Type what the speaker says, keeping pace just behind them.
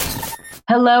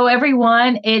Hello,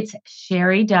 everyone. It's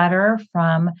Sherry Dutter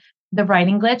from The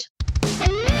Writing Glitch.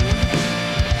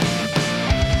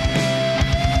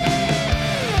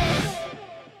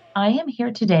 I am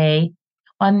here today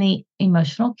on the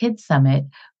Emotional Kids Summit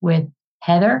with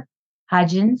Heather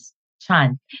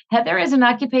Hodgins-Chan. Heather is an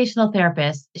occupational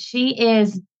therapist.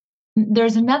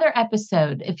 There's another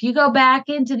episode. If you go back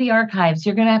into the archives,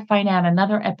 you're going to find out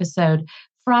another episode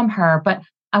from her. But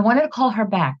I wanted to call her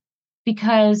back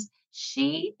because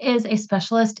she is a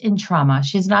specialist in trauma.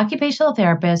 She's an occupational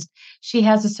therapist. She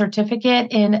has a certificate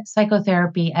in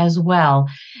psychotherapy as well.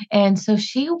 And so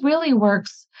she really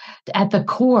works at the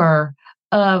core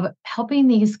of helping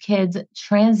these kids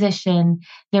transition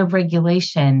their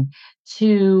regulation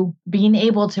to being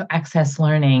able to access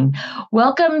learning.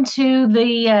 Welcome to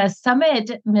the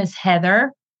summit, Miss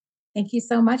Heather. Thank you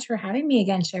so much for having me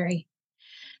again, Sherry.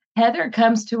 Heather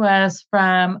comes to us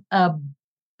from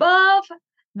above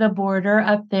the border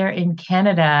up there in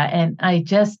Canada. And I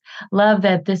just love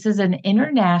that this is an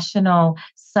international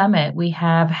summit. We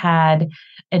have had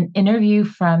an interview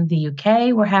from the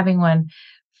UK. We're having one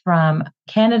from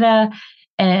Canada.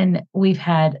 And we've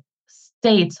had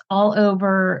states all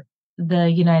over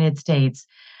the United States.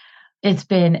 It's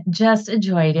been just a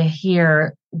joy to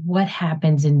hear what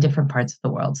happens in different parts of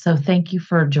the world. So thank you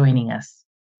for joining us.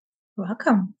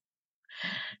 Welcome.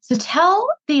 So tell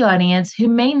the audience who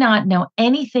may not know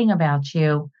anything about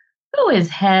you, who is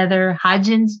Heather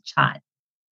Hodgins-Chan?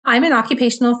 I'm an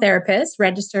occupational therapist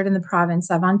registered in the province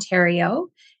of Ontario.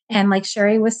 And like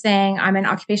Sherry was saying, I'm an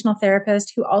occupational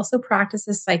therapist who also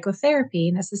practices psychotherapy.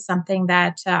 And this is something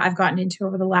that I've gotten into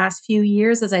over the last few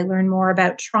years as I learn more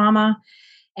about trauma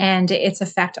and its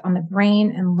effect on the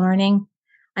brain and learning.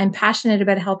 I'm passionate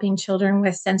about helping children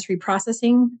with sensory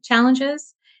processing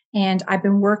challenges. And I've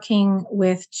been working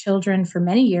with children for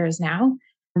many years now.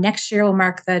 Next year will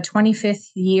mark the 25th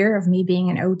year of me being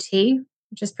an OT,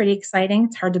 which is pretty exciting.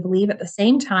 It's hard to believe at the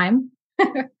same time.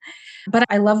 But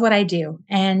I love what I do.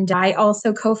 And I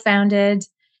also co-founded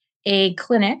a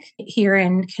clinic here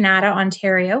in Canada,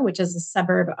 Ontario, which is a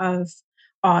suburb of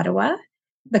Ottawa.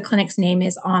 The clinic's name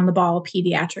is On the Ball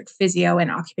Pediatric Physio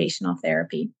and Occupational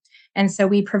Therapy. And so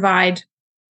we provide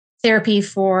therapy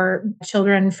for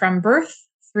children from birth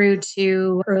through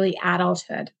to early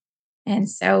adulthood. And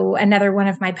so another one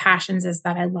of my passions is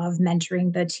that I love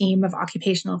mentoring the team of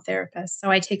occupational therapists. So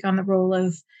I take on the role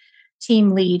of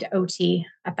team lead OT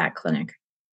at that clinic.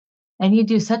 And you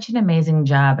do such an amazing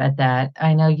job at that.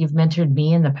 I know you've mentored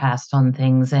me in the past on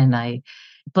things, and it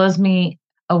blows me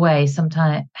away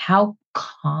sometimes how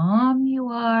calm you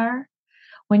are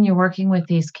when you're working with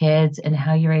these kids and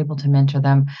how you're able to mentor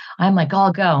them. I'm like,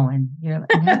 I'll go. And you're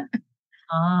like,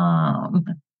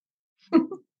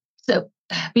 So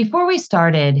before we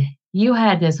started, you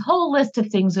had this whole list of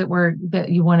things that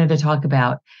you wanted to talk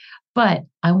about. But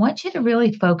I want you to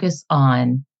really focus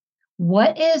on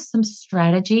what is some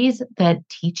strategies that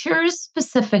teachers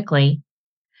specifically,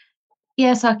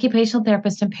 yes, occupational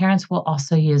therapists and parents will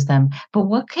also use them, but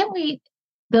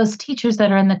those teachers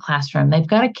that are in the classroom, they've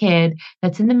got a kid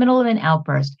that's in the middle of an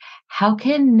outburst. How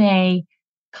can they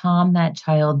calm that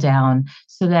child down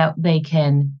so that they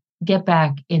can get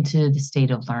back into the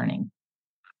state of learning?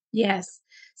 Yes.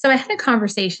 So I had a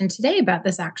conversation today about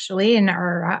this actually in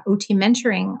our OT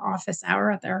mentoring office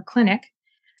hour at our clinic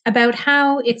about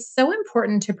how it's so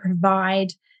important to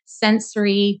provide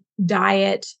sensory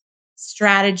diet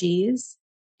strategies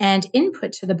and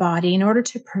input to the body in order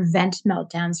to prevent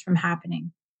meltdowns from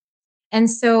happening.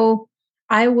 And so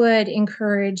I would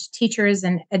encourage teachers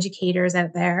and educators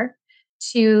out there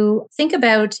to think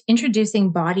about introducing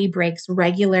body breaks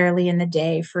regularly in the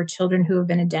day for children who have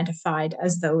been identified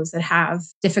as those that have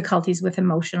difficulties with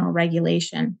emotional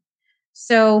regulation.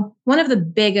 So, one of the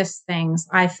biggest things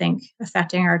I think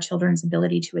affecting our children's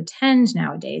ability to attend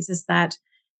nowadays is that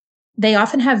they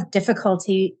often have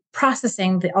difficulty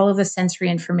processing all of the sensory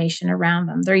information around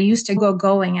them. They're used to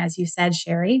going, as you said,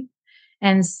 Sherry.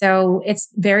 And so it's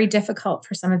very difficult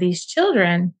for some of these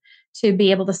children to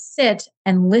be able to sit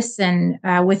and listen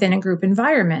within a group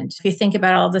environment. If you think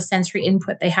about all the sensory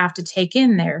input they have to take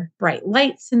in, there are bright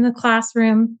lights in the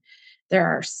classroom. There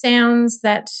are sounds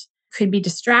that could be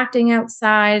distracting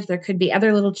outside. There could be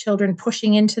other little children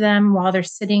pushing into them while they're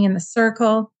sitting in the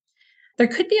circle. There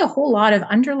could be a whole lot of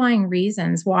underlying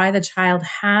reasons why the child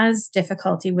has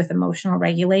difficulty with emotional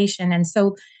regulation. And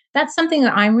so that's something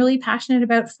that I'm really passionate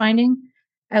about finding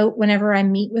out whenever I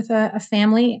meet with a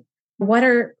family.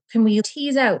 Can we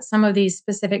tease out some of these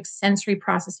specific sensory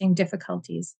processing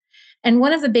difficulties? And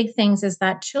one of the big things is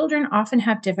that children often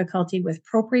have difficulty with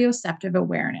proprioceptive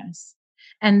awareness.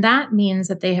 And that means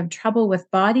that they have trouble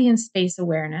with body and space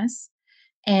awareness,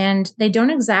 and they don't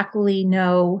exactly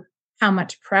know how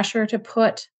much pressure to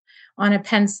put on a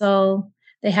pencil.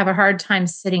 They have a hard time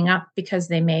sitting up because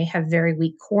they may have very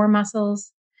weak core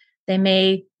muscles. They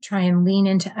may try and lean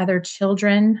into other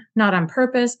children, not on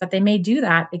purpose, but they may do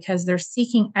that because they're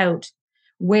seeking out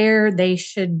where they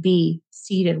should be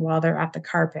seated while they're at the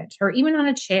carpet or even on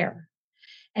a chair.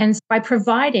 And by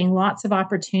providing lots of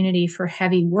opportunity for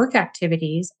heavy work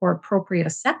activities or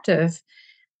proprioceptive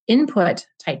input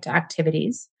type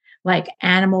activities like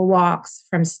animal walks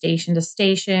from station to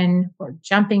station or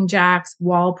jumping jacks,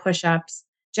 wall push ups,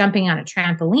 jumping on a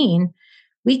trampoline,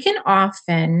 we can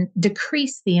often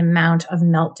decrease the amount of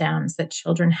meltdowns that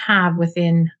children have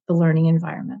within the learning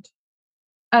environment.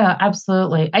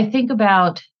 Absolutely. I think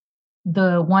about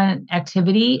the one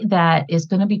activity that is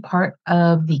going to be part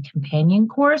of the companion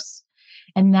course,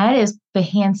 and that is the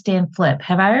handstand flip.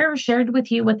 Have I ever shared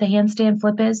with you what the handstand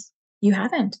flip is? You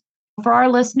haven't. For our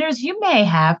listeners, you may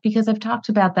have, because I've talked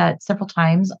about that several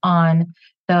times on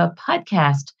the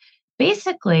podcast.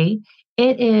 Basically,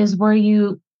 it is where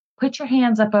you put your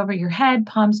hands up over your head,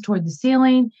 palms toward the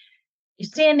ceiling. You're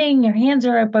standing, your hands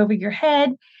are up over your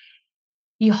head.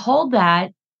 You hold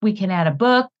that. We can add a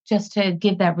book just to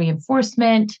give that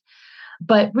reinforcement.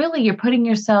 But really, you're putting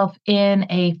yourself in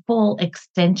a full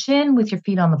extension with your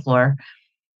feet on the floor.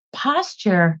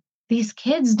 Posture, these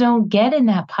kids don't get in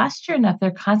that posture enough.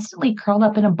 They're constantly curled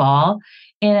up in a ball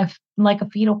in like a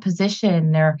fetal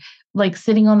position. They're like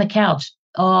sitting on the couch,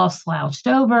 all slouched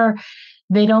over.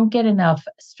 They don't get enough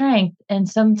strength. And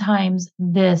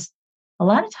a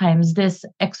lot of times, this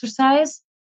exercise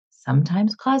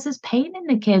sometimes causes pain in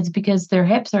the kids because their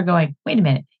hips are going, wait a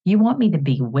minute, you want me to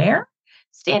be where?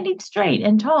 Standing straight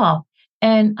and tall.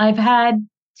 And I've had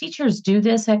teachers do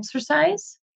this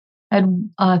exercise. I had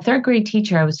a third grade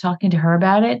teacher, I was talking to her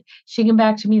about it. She came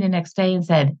back to me the next day and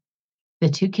said, the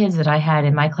two kids that I had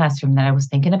in my classroom that I was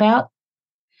thinking about,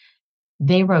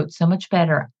 they wrote so much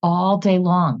better all day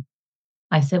long.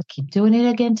 I said, keep doing it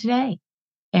again today.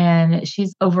 And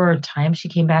over time, she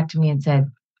came back to me and said,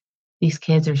 these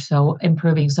kids are so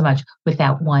improving so much with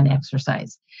that one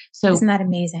exercise. So Isn't that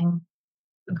amazing?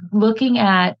 looking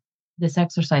at this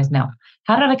exercise now,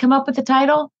 how did I come up with the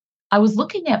title? I was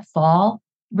looking at fall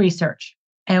research.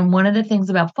 And one of the things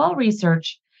about fall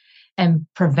research and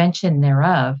prevention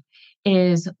thereof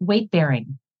is weight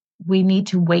bearing. We need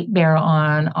to weight bear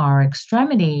on our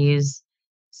extremities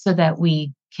so that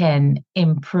we can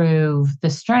improve the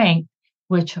strength,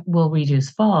 which will reduce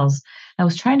falls. I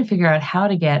was trying to figure out how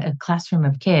to get a classroom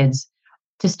of kids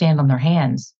to stand on their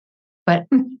hands, but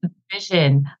the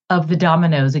vision of the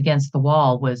dominoes against the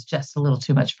wall was just a little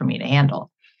too much for me to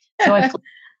handle. So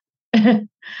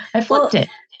I flipped it.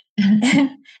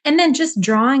 And then just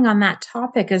drawing on that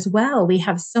topic as well, we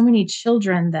have so many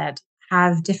children that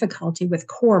have difficulty with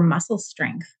core muscle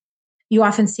strength. You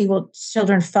often see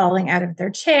children falling out of their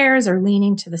chairs or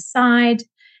leaning to the side.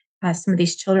 Some of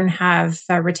these children have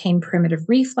retained primitive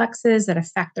reflexes that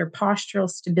affect their postural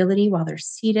stability while they're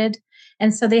seated.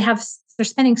 And so they're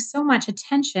spending so much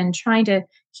attention trying to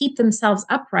keep themselves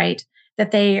upright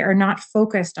that they are not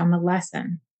focused on the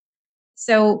lesson.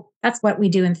 So that's what we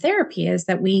do in therapy, is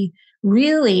that we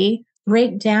really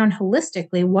break down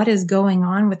holistically what is going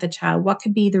on with the child, what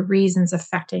could be the reasons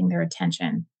affecting their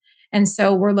attention. And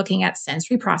so we're looking at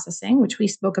sensory processing, which we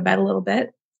spoke about a little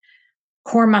bit,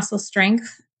 core muscle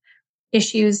strength,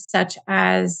 issues such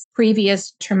as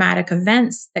previous traumatic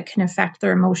events that can affect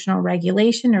their emotional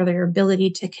regulation or their ability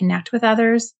to connect with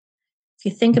others. If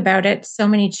you think about it, so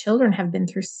many children have been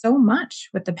through so much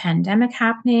with the pandemic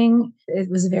happening. It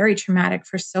was very traumatic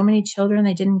for so many children.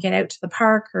 They didn't get out to the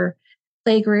park or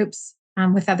play groups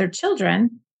with other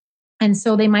children. And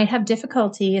so they might have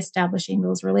difficulty establishing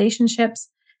those relationships.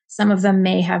 Some of them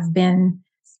may have been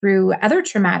through other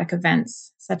traumatic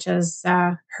events, such as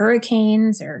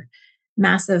hurricanes or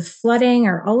massive flooding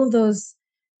or all of those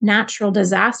natural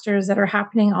disasters that are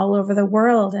happening all over the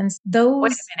world. And those.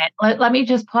 Wait a minute. Let me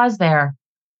just pause there.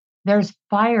 There's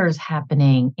fires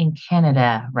happening in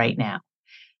Canada right now.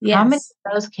 Yes. How many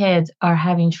of those kids are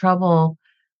having trouble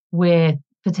with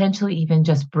potentially even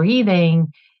just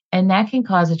breathing? And that can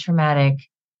cause a traumatic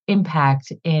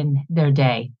impact in their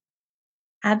day.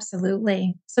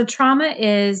 Absolutely. So trauma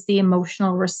is the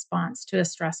emotional response to a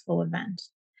stressful event.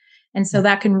 And so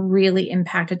that can really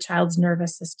impact a child's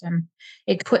nervous system.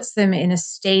 It puts them in a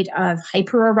state of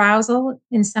hyperarousal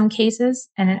in some cases,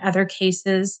 and in other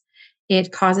cases,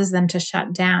 it causes them to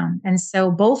shut down. And so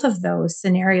both of those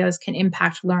scenarios can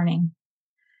impact learning.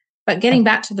 But getting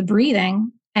back to the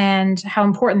breathing and how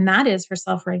important that is for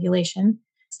self-regulation,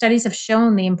 Studies have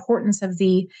shown the importance of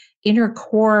the inner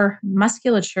core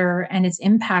musculature and its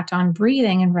impact on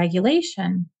breathing and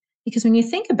regulation. Because when you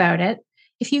think about it,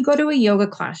 if you go to a yoga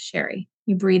class, Sherry,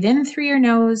 you breathe in through your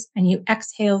nose and you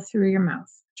exhale through your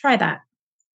mouth. Try that.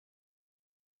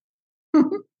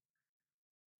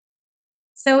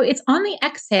 So it's on the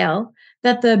exhale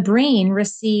that the brain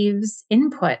receives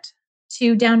input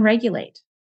to downregulate,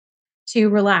 to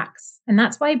relax. And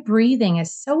that's why breathing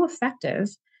is so effective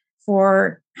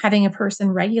for having a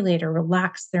person regulate or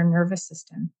relax their nervous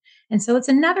system. And so it's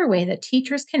another way that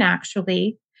teachers can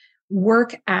actually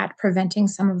work at preventing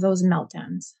some of those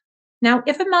meltdowns. Now,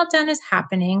 if a meltdown is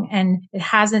happening and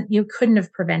you couldn't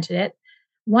have prevented it,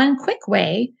 one quick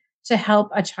way to help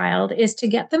a child is to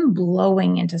get them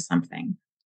blowing into something.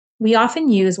 We often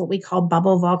use what we call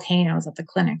bubble volcanoes at the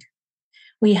clinic.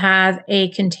 We have a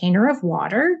container of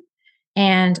water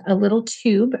and a little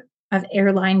tube of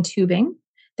airline tubing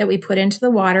that we put into the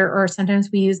water, or sometimes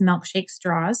we use milkshake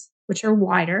straws, which are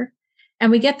wider, and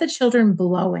we get the children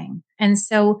blowing. And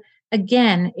so,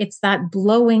 again, it's that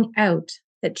blowing out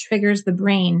that triggers the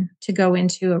brain to go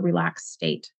into a relaxed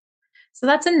state. So,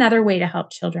 that's another way to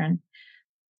help children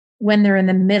when they're in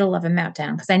the middle of a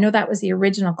meltdown, because I know that was the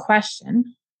original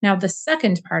question. Now, the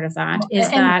second part of that is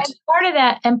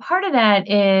part of that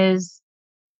is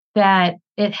that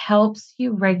it helps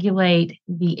you regulate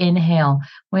the inhale.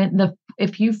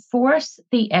 If you force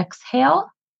the exhale,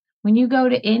 when you go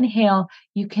to inhale,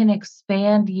 you can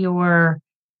expand your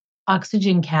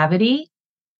oxygen cavity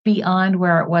beyond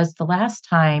where it was the last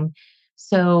time.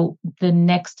 So the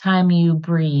next time you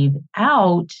breathe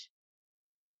out,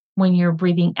 when you're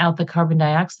breathing out the carbon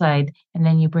dioxide and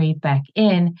then you breathe back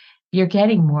in, you're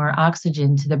getting more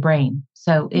oxygen to the brain.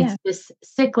 So it's this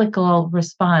cyclical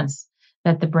response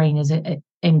that the brain is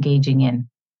engaging in.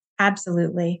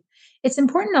 Absolutely. It's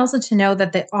important also to know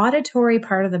that the auditory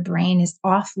part of the brain is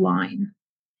offline.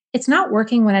 It's not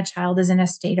working when a child is in a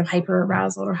state of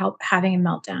hyperarousal or having a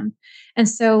meltdown. And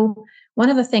so, one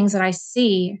of the things that I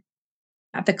see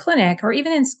at the clinic or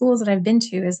even in schools that I've been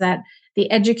to is that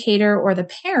the educator or the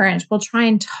parent will try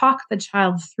and talk the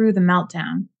child through the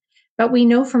meltdown. But we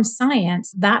know from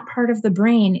science that part of the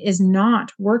brain is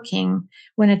not working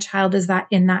when a child is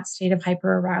in that state of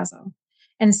hyperarousal.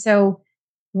 And so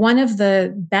one of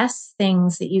the best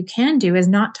things that you can do is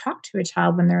not talk to a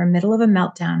child when they're in the middle of a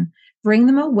meltdown. Bring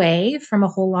them away from a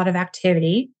whole lot of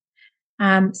activity.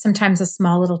 Sometimes a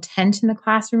small little tent in the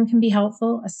classroom can be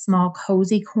helpful, a small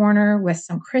cozy corner with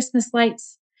some Christmas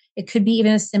lights. It could be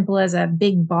even as simple as a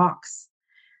big box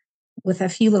with a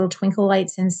few little twinkle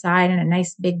lights inside and a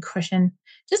nice big cushion.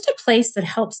 Just a place that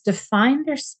helps define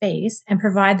their space and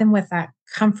provide them with that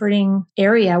comforting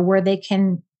area where they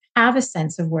can have a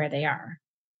sense of where they are.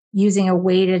 Using a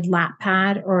weighted lap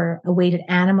pad or a weighted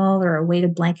animal or a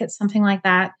weighted blanket, something like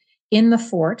that, in the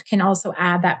fort can also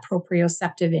add that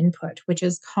proprioceptive input, which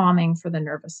is calming for the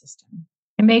nervous system.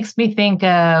 It makes me think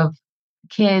of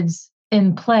kids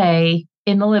in play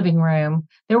in the living room.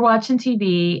 They're watching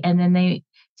TV and then they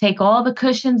take all the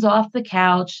cushions off the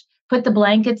couch, put the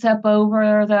blankets up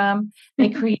over them. They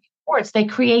create forts. They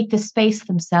create the space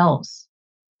themselves.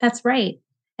 That's right.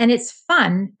 And it's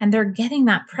fun, and they're getting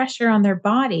that pressure on their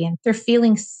body and they're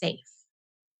feeling safe.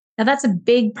 Now, that's a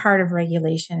big part of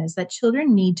regulation is that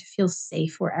children need to feel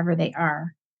safe wherever they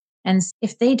are. And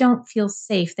if they don't feel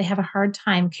safe, they have a hard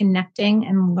time connecting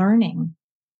and learning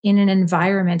in an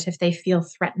environment if they feel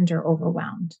threatened or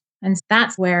overwhelmed. And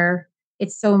that's where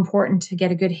it's so important to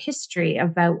get a good history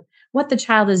about what the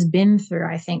child has been through,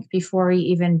 I think, before you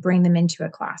even bring them into a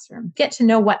classroom. Get to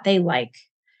know what they like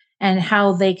and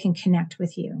how they can connect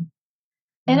with you.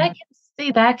 And I can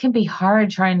see that can be hard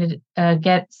trying to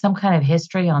get some kind of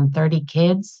history on 30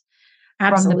 kids.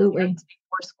 Absolutely. From the parents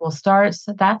before school starts.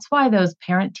 So that's why those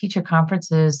parent-teacher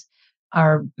conferences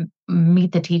are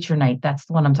meet the teacher night. That's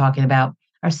the one I'm talking about.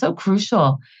 Are so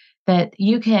crucial that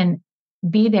you can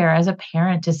be there as a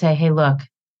parent to say, "Hey, look,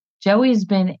 Joey's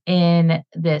been in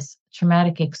this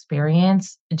traumatic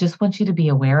experience. I just want you to be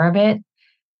aware of it.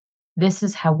 This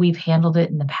is how we've handled it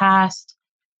in the past.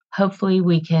 Hopefully,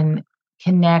 we can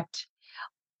connect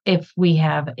if we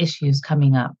have issues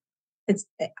coming up." It's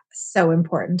so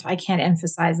important. I can't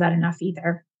emphasize that enough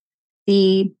either.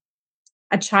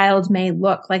 A child may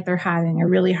look like they're having a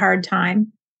really hard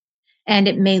time, and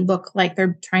it may look like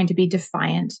they're trying to be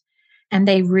defiant, and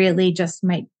they really just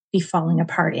might be falling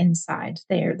apart inside.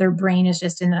 Their brain is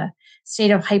just in a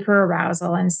state of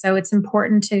hyperarousal. And so it's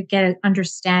important to get an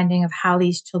understanding of how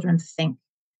these children think.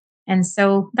 And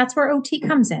so that's where OT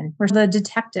comes in. We're the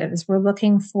detectives. We're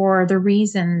looking for the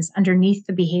reasons underneath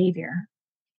the behavior.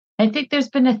 I think there's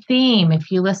been a theme,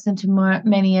 if you listen to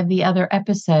many of the other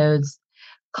episodes,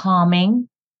 calming,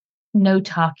 no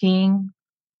talking,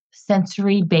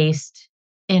 sensory based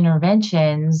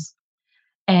interventions,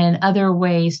 and other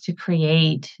ways to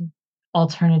create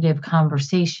alternative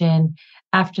conversation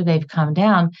after they've come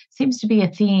down seems to be a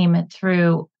theme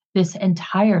through this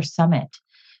entire summit.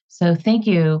 So thank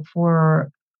you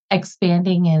for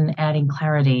expanding and adding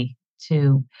clarity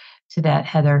to that,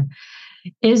 Heather.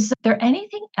 Is there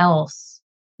anything else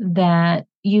that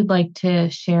you'd like to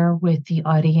share with the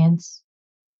audience?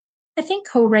 I think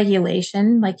co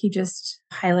regulation, like you just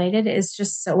highlighted, is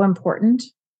just so important.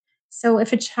 So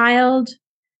if a child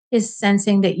is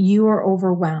sensing that you are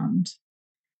overwhelmed,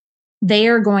 they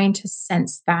are going to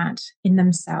sense that in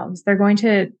themselves. You're going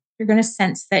to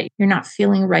sense that you're not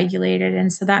feeling regulated.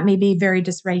 And so that may be very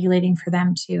dysregulating for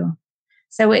them too.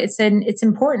 So it's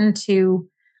important to,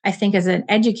 I think, as an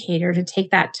educator, to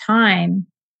take that time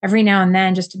every now and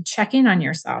then just to check in on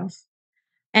yourself.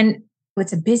 And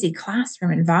it's a busy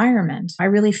classroom environment. I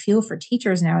really feel for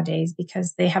teachers nowadays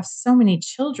because they have so many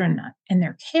children in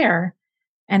their care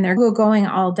and they're going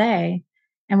all day.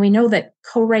 And we know that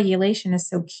co regulation is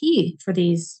so key for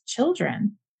these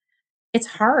children. It's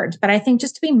hard, but I think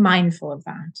just to be mindful of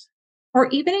that, or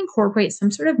even incorporate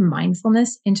some sort of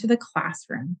mindfulness into the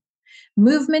classroom.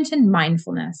 Movement and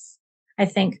mindfulness. I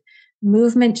think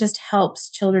movement just helps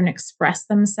children express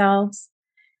themselves.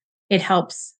 It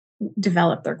helps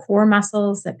develop their core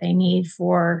muscles that they need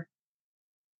for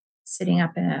sitting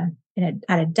up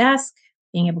at a desk,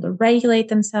 being able to regulate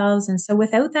themselves. And so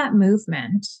without that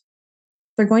movement,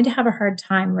 they're going to have a hard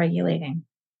time regulating.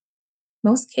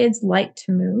 Most kids like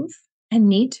to move and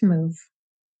need to move.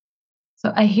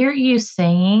 So I hear you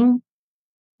saying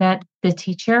that the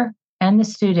teacher and the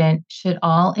student should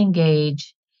all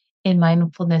engage in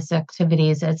mindfulness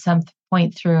activities at some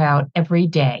point throughout every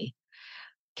day.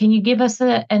 Can you give us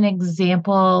an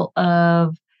example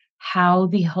of how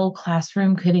the whole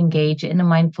classroom could engage in a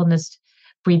mindfulness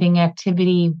breathing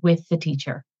activity with the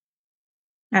teacher?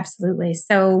 Absolutely.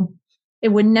 So it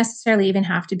wouldn't necessarily even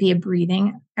have to be a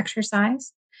breathing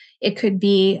exercise. It could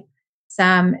be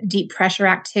some deep pressure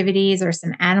activities or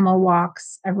some animal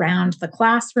walks around the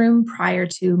classroom prior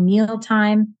to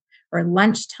mealtime or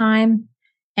lunchtime.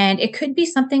 And it could be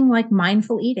something like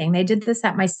mindful eating. They did this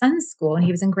at my son's school and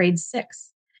he was in grade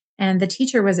 6. And the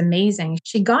teacher was amazing.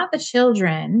 She got the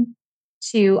children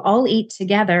to all eat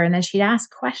together and then she'd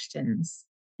ask questions.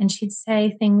 And she'd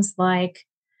say things like,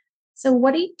 so,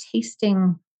 what are you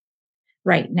tasting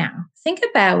right now? Think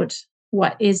about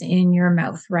what is in your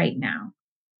mouth right now.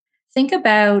 Think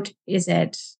about, is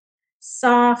it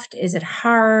soft? Is it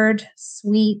hard,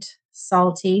 sweet,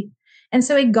 salty? And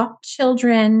so it got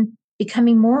children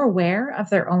becoming more aware of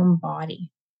their own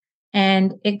body.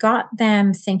 And it got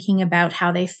them thinking about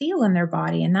how they feel in their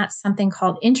body. And that's something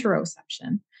called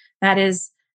interoception. That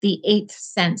is the eighth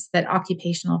sense that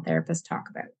occupational therapists talk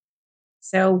about.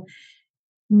 So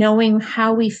knowing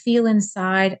how we feel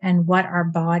inside and what our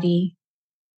body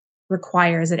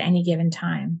requires at any given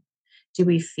time. Do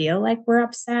we feel like we're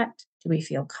upset? Do we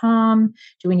feel calm?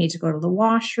 Do we need to go to the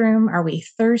washroom? Are we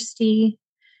thirsty?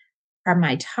 Am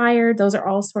I tired? Those are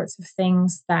all sorts of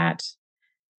things that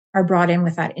are brought in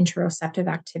with that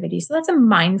interoceptive activity. So that's a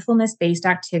mindfulness based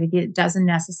activity that doesn't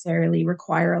necessarily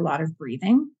require a lot of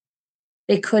breathing.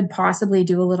 They could possibly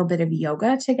do a little bit of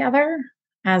yoga together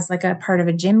as like a part of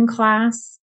a gym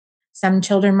class. Some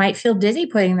children might feel dizzy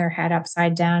putting their head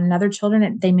upside down, and other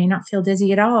children, they may not feel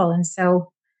dizzy at all. And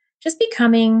so just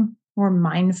becoming more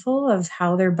mindful of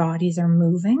how their bodies are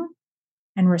moving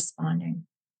and responding.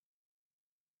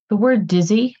 The word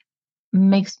dizzy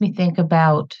makes me think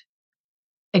about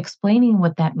explaining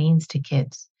what that means to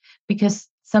kids because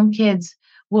some kids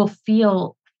will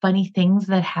feel funny things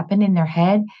that happen in their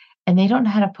head and they don't know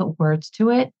how to put words to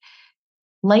it.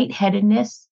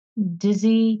 Lightheadedness,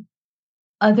 dizzy,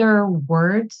 other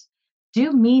words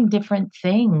do mean different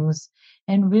things,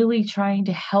 and really trying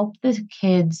to help the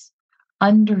kids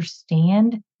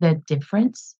understand the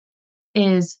difference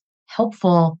is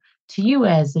helpful to you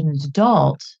as an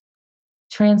adult.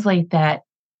 Translate that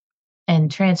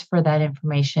and transfer that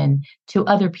information to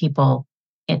other people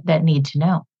that need to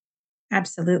know.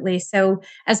 Absolutely. So,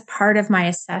 as part of my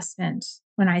assessment,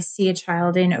 when I see a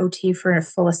child in OT for a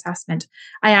full assessment,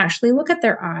 I actually look at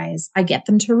their eyes. I get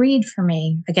them to read for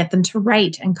me. I get them to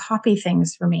write and copy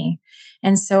things for me.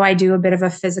 And so I do a bit of a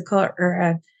physical or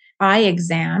a eye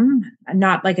exam,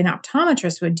 not like an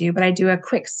optometrist would do, but I do a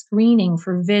quick screening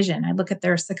for vision. I look at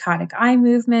their saccadic eye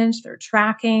movement, their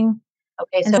tracking.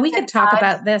 Okay, And so so we could talk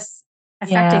about this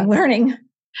yeah, affecting learning.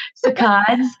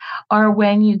 Saccades are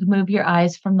when you move your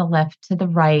eyes from the left to the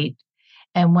right.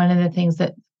 And one of the things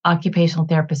that occupational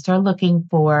therapists are looking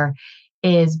for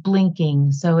is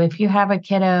blinking. So if you have a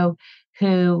kiddo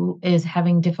who is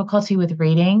having difficulty with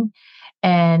reading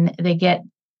and they get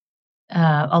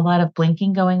a lot of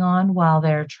blinking going on while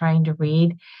they're trying to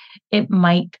read, it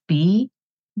might be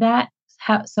that.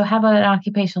 So have an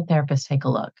occupational therapist take a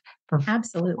look for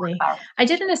Absolutely. clarity. I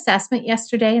did an assessment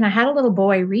yesterday and I had a little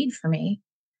boy read for me.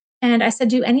 And I said,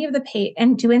 do any of the page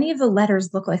and do any of the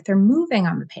letters look like they're moving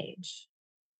on the page?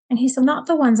 And he said, not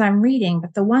the ones I'm reading,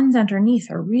 but the ones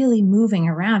underneath are really moving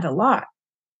around a lot.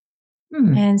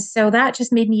 Hmm. And so that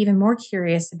just made me even more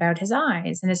curious about his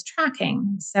eyes and his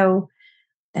tracking. So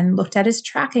then looked at his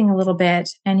tracking a little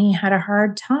bit and he had a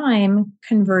hard time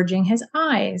converging his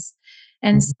eyes.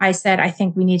 And I said, I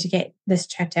think we need to get this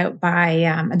checked out by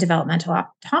a developmental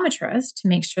optometrist to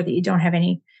make sure that you don't have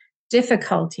any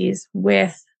difficulties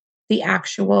with the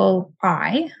actual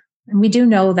eye. And we do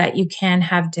know that you can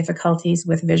have difficulties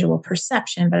with visual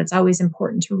perception, but it's always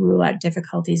important to rule out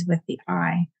difficulties with the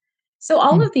eye. So,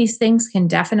 all Hmm. of these things can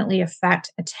definitely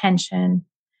affect attention,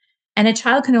 and a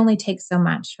child can only take so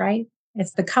much, right?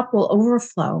 It's the cup will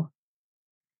overflow.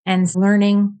 And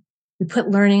learning, we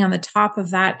put learning on the top of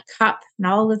that cup, and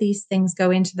all of these things go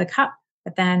into the cup,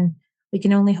 but then we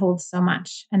can only hold so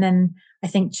much. And then I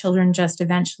think children just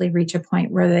eventually reach a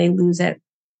point where they lose it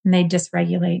and they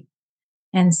dysregulate.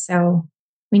 And so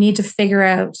we need to figure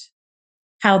out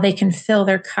how they can fill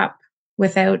their cup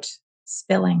without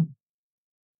spilling.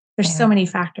 There's so Yeah. many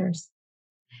factors.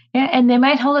 Yeah, and they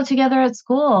might hold it together at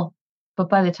school, but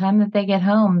by the time that they get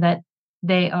home, that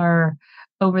they are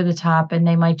over the top and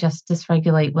they might just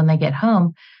dysregulate when they get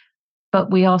home.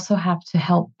 But we also have to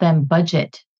help them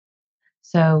budget.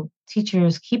 So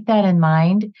teachers keep that in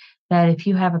mind that if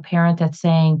you have a parent that's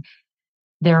saying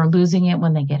they're losing it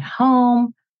when they get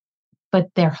home, but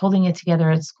they're holding it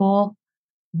together at school,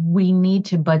 we need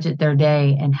to budget their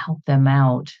day and help them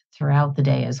out throughout the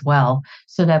day as well,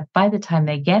 so that by the time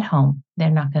they get home,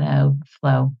 they're not going to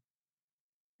overflow.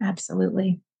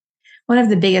 Absolutely. One of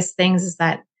the biggest things is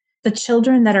that the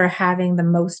children that are having the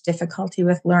most difficulty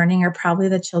with learning are probably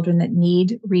the children that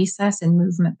need recess and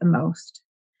movement the most.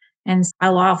 And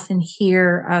I'll often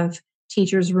hear of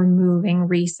teachers removing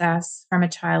recess from a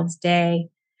child's day,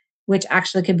 which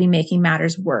actually could be making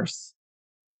matters worse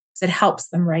because it helps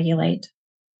them regulate.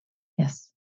 Yes.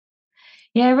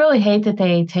 Yeah, I really hate that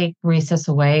they take recess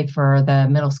away for the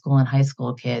middle school and high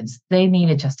school kids. They need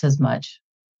it just as much.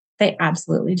 They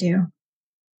absolutely do.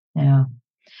 Yeah.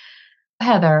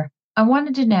 Heather, I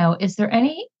wanted to know, is there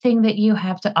anything that you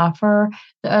have to offer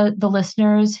the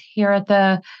listeners here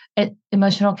at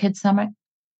Emotional Kids Summit?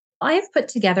 I've put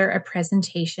together a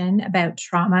presentation about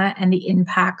trauma and the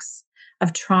impacts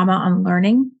of trauma on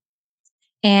learning.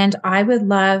 And I would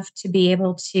love to be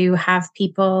able to have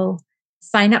people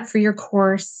sign up for your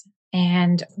course,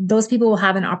 and those people will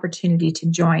have an opportunity to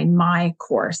join my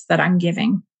course that I'm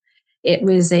giving. It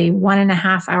was a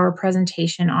 1.5 hour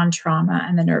presentation on trauma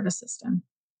and the nervous system.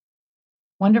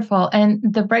 Wonderful. And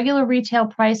the regular retail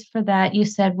price for that you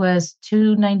said was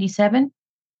 $297.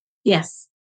 Yes.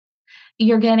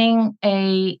 You're getting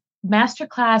a master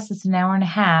class that's an hour and a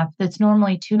half that's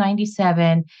normally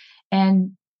 $297,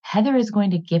 and Heather is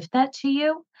going to gift that to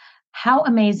you. How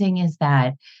amazing is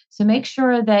that? So make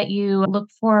sure that you look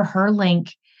for her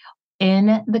link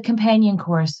in the companion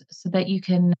course so that you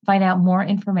can find out more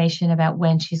information about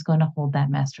when she's going to hold that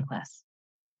masterclass.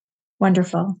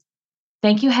 Wonderful.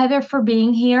 Thank you, Heather, for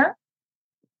being here.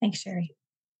 Thanks, Sherry.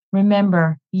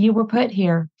 Remember, you were put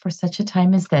here for such a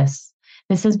time as this.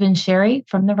 This has been Sherry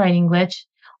from the Writing Glitch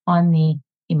on the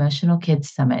Emotional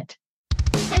Kids Summit.